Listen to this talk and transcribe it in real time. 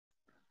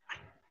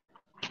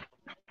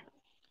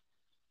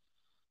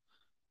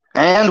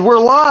And we're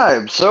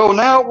live. So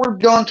now we've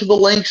gone to the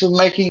links of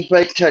making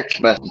fake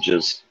text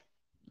messages.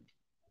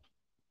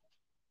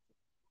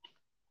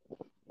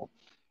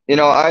 You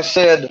know, I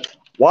said a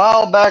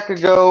while back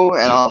ago,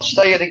 and I'll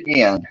say it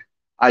again,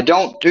 I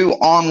don't do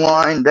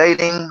online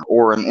dating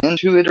or am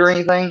into it or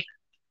anything.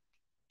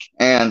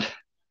 And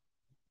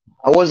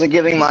I wasn't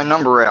giving my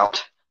number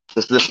out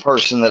to this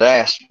person that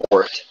asked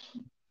for it.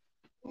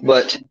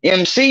 But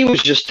Emcee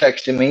was just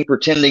texting me,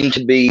 pretending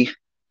to be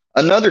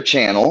another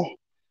channel.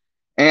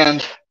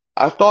 And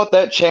I thought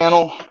that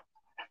channel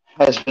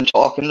has been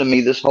talking to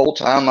me this whole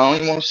time. I don't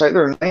even want to say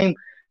their name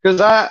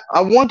because I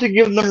want to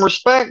give them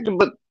respect,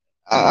 but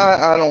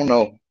I don't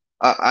know.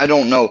 I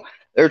don't know.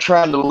 They're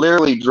trying to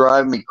literally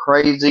drive me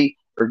crazy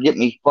or get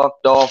me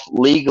fucked off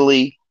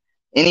legally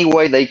any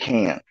way they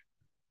can.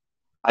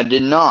 I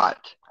did not.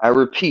 I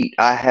repeat,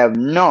 I have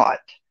not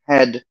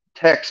had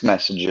text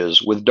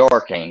messages with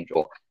Dark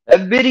Angel.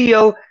 That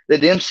video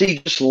that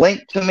Emcee just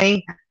linked to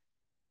me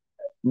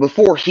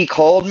before he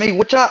called me,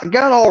 which I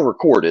got all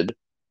recorded.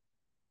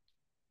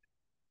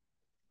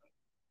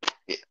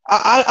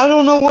 I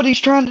don't know what he's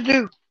trying to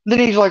do. Then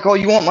he's like, "Oh,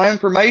 you want my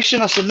information?"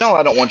 I said, "No,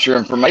 I don't want your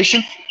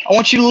information. I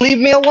want you to leave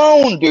me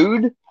alone,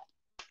 dude."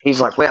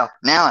 He's like, "Well,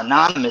 now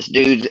anonymous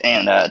dudes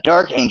and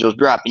Dark Angel's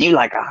dropping you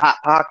like a hot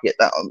pocket."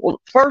 Well,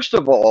 first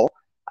of all,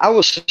 I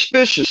was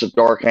suspicious of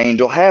Dark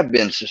Angel, have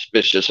been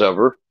suspicious of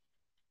her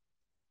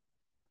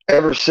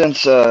ever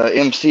since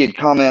Emcee had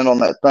commented on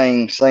that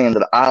thing saying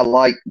that I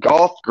like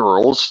goth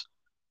girls,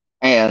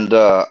 and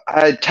I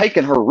had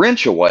taken her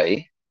wrench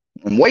away.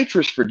 And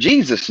Waitress for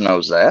Jesus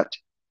knows that.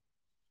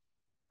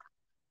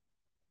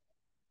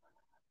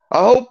 I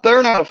hope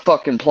they're not a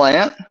fucking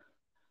plant.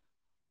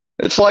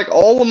 It's like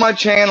all of my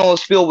channel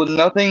is filled with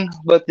nothing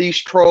but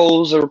these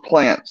trolls or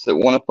plants that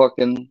want to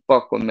fucking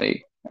fuck with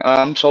me.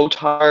 I'm so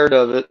tired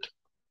of it.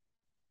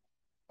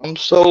 I'm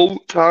so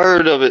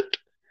tired of it.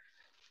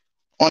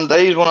 On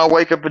days when I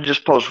wake up and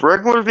just post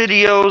regular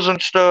videos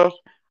and stuff,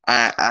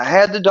 I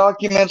had to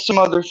document some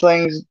other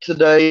things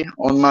today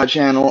on my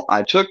channel.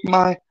 I took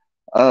my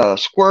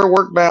square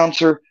work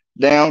bouncer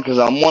down because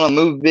I want to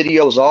move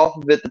videos off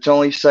of it that's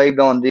only saved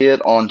on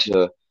it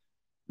onto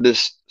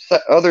this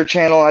other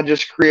channel I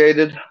just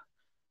created,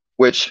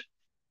 which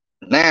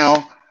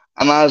now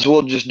I might as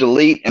well just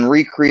delete and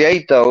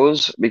recreate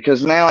those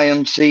because now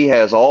Emcee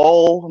has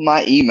all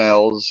my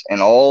emails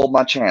and all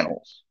my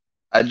channels.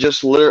 I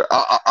just literally,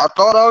 I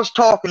thought I was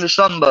talking to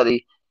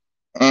somebody,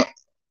 and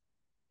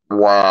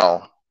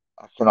wow,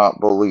 I cannot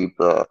believe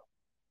that.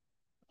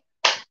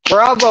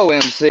 Bravo,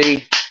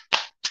 Emcee.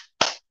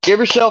 Give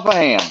yourself a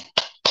hand.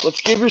 Let's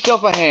give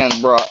yourself a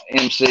hand, bro,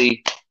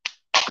 Emcee.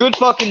 Good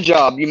fucking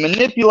job. You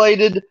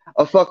manipulated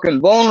a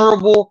fucking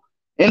vulnerable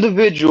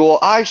individual,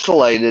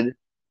 isolated,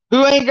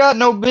 who ain't got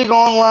no big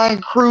online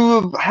crew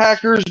of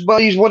hackers,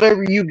 buddies,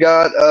 whatever you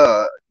got.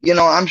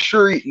 I'm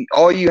sure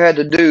all you had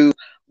to do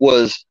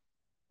was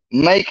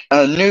make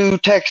a new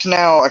Text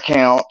Now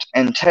account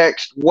and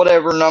text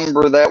whatever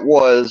number that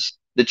was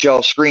that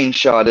y'all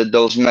screenshotted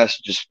those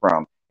messages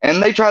from.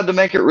 And they tried to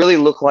make it really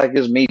look like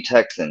it's me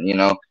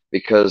texting,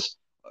 because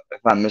if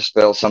I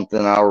misspell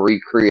something, I'll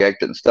recreate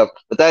it and stuff.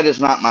 But that is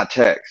not my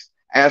text.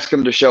 Ask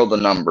them to show the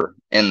number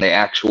in the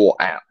actual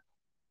app.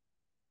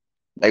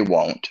 They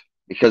won't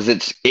because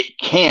it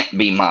can't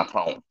be my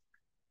phone.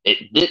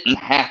 It didn't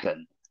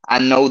happen. I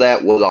know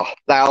that with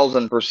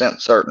 1,000%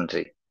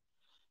 certainty.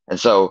 And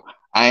so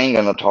I ain't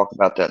going to talk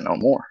about that no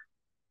more.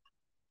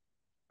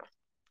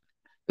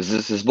 Because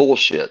this is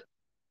bullshit.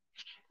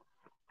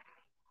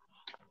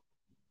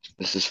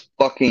 This is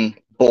fucking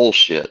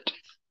bullshit.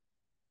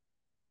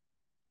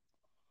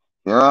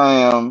 Here I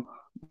am,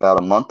 about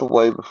a month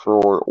away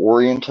before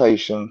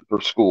orientation for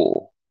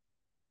school.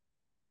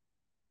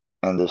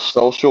 And the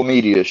social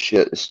media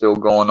shit is still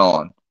going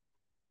on.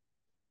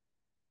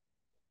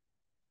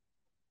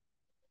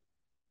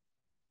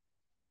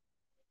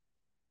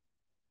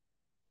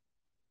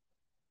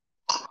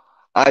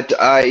 I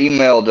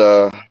emailed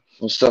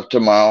some stuff to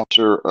my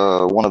officer,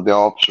 one of the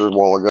officers a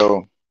while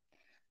ago.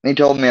 And he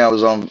told me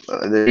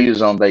that he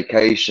was on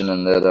vacation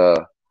and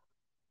that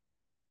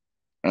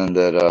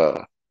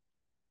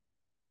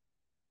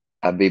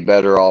I'd be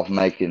better off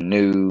making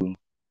new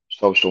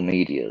social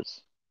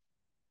medias.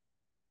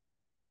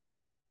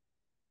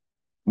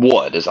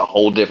 What, is a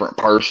whole different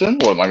person?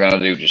 What am I going to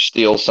do? Just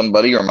steal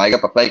somebody or make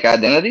up a fake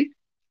identity?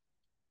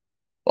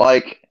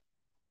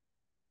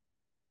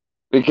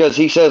 Because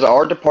he says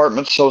our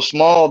department's so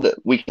small that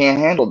we can't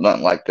handle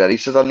nothing like that. He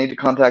says I need to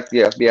contact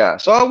the FBI.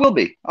 So I will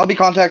be. I'll be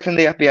contacting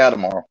the FBI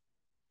tomorrow.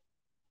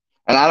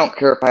 And I don't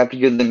care if I have to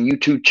give them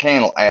YouTube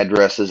channel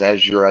addresses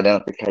as your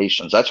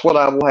identifications. That's what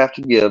I will have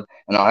to give,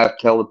 and I'll have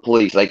to tell the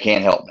police they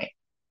can't help me.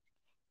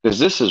 Because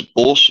this is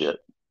bullshit.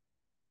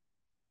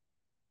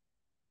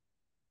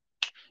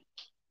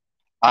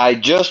 I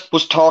just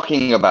was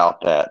talking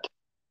about that.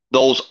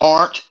 Those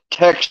aren't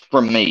texts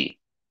from me.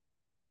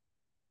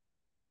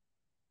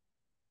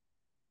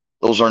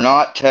 Those are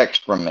not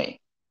texts from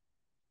me.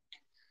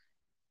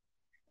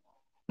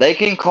 They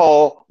can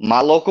call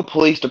my local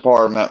police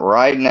department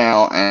right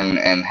now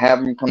and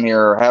have them come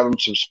here or have them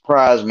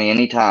surprise me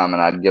anytime,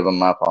 and I'd give them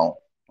my phone.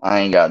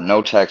 I ain't got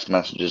no text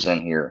messages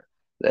in here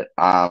that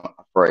I'm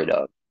afraid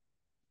of.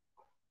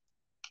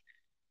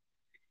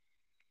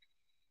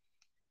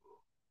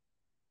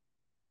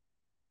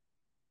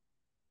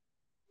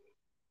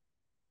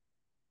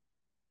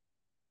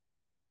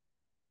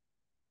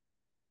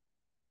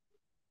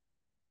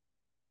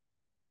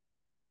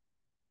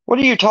 What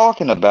are you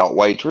talking about,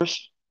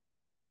 waitress?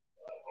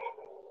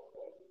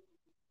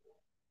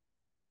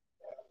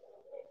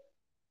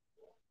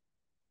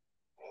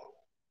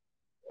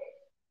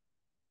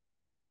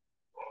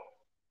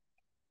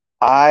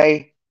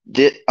 I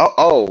did.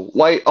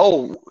 Wait.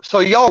 Oh, so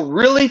y'all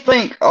really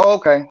think? Oh,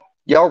 okay.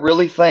 Y'all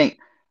really think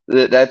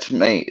that that's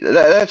me?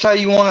 That's how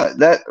you want it?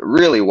 That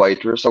really,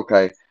 waitress?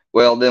 Okay.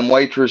 Well, then,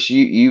 waitress,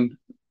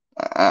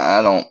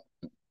 I don't.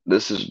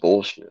 This is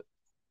bullshit.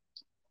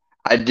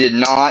 I did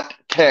not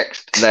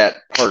text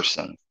that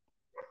person.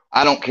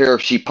 I don't care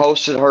if she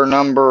posted her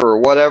number or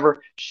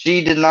whatever.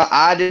 She did not.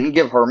 I didn't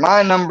give her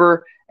my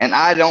number, and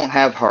I don't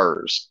have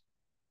hers.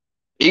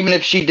 Even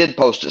if she did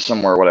post it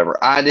somewhere, or whatever,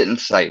 I didn't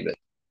save it.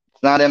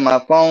 It's not in my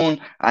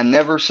phone. I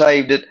never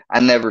saved it. I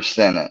never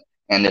sent it.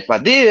 And if I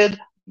did,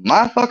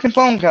 my fucking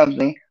phone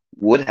company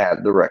would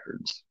have the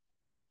records.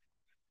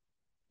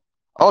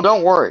 Oh,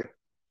 don't worry.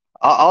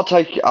 I'll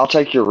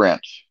take your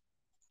wrench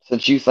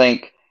since you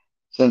think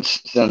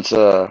since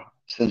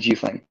you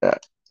think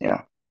that.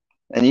 Yeah.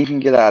 And you can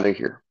get out of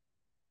here.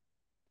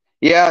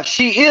 Yeah,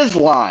 she is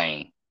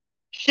lying.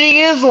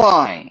 She is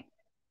lying.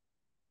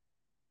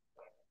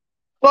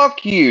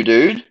 Fuck you,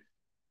 dude.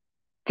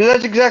 Because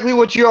that's exactly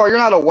what you are. You're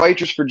not a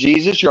waitress for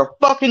Jesus. You're a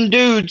fucking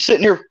dude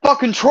sitting here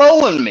fucking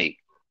trolling me.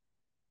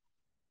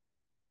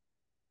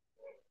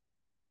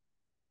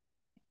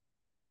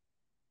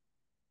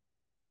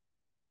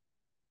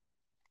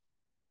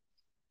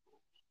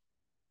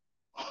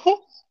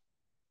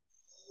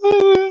 I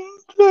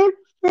didn't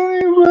text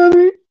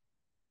anybody.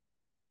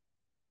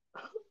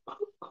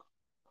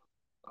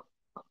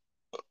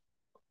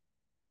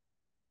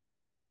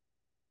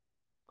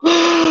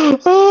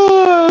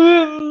 I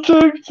didn't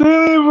text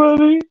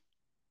anybody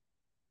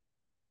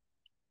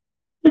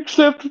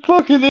except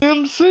fucking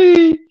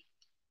MC.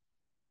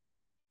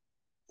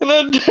 And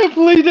I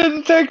definitely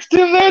didn't text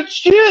him that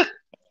shit.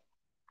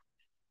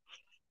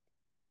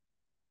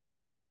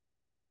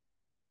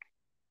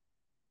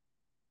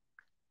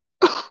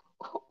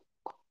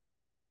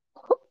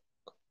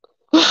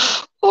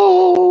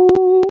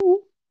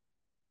 Oh,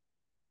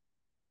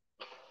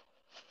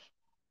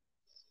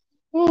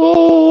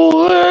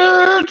 oh,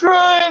 they're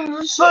trying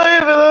to say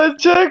that I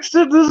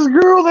texted this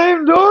girl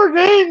named Dark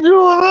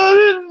Angel and I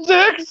didn't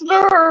text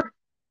her.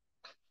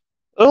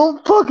 I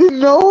don't fucking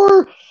know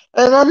her,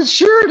 and I'm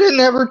sure I didn't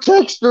ever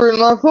text her in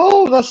my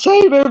phone. I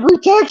save every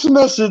text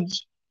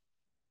message.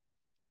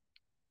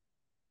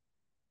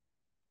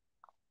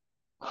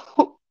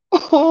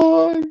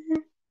 Oh, I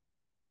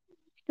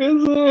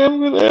guess I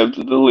am gonna have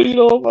to delete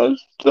all my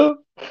stuff.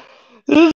 This